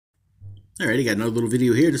Alrighty, got another little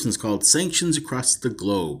video here. This one's called Sanctions Across the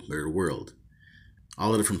Globe, or the world.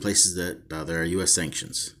 All the different places that there are U.S.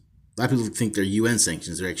 sanctions. A lot of people think they're UN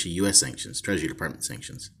sanctions. They're actually U.S. sanctions, Treasury Department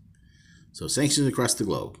sanctions. So sanctions across the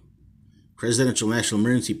globe. Presidential National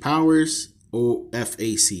Emergency Powers,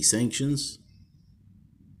 OFAC sanctions.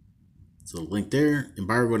 So the link there.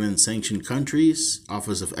 Embargoed and sanctioned countries.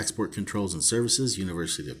 Office of Export Controls and Services,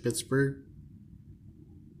 University of Pittsburgh.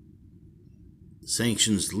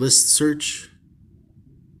 Sanctions list search.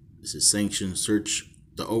 This is sanctions search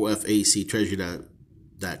the OFAC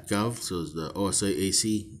treasury.gov. So it's the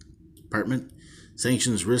OFAC department.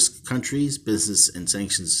 Sanctions risk countries, business and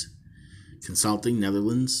sanctions consulting,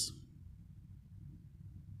 Netherlands.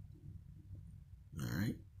 All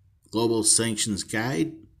right. Global sanctions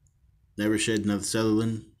guide, Eversheds,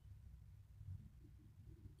 Sutherland,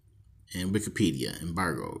 and Wikipedia,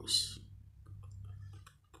 embargoes.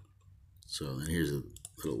 So then here's a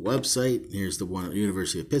little website. Here's the one at the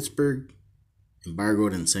University of Pittsburgh,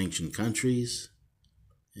 embargoed and sanctioned countries.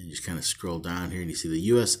 And you just kind of scroll down here and you see the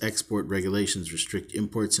U.S. export regulations restrict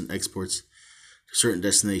imports and exports to certain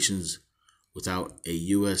destinations without a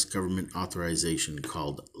U.S. government authorization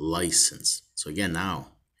called license. So again,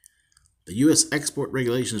 now, the U.S. export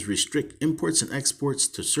regulations restrict imports and exports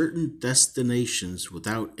to certain destinations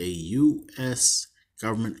without a U.S.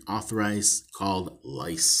 government authorized called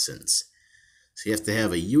license. So you have to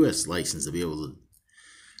have a U.S. license to be able to,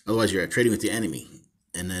 otherwise you're trading with the enemy.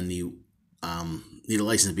 And then you need a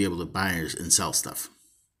license to be able to buy and sell stuff.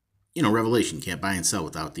 You know, Revelation, you can't buy and sell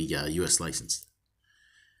without the U.S. license.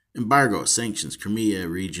 Embargo, sanctions, Crimea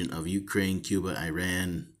region of Ukraine, Cuba,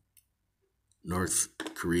 Iran, North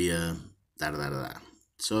Korea, da da da da da.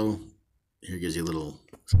 So here gives you a little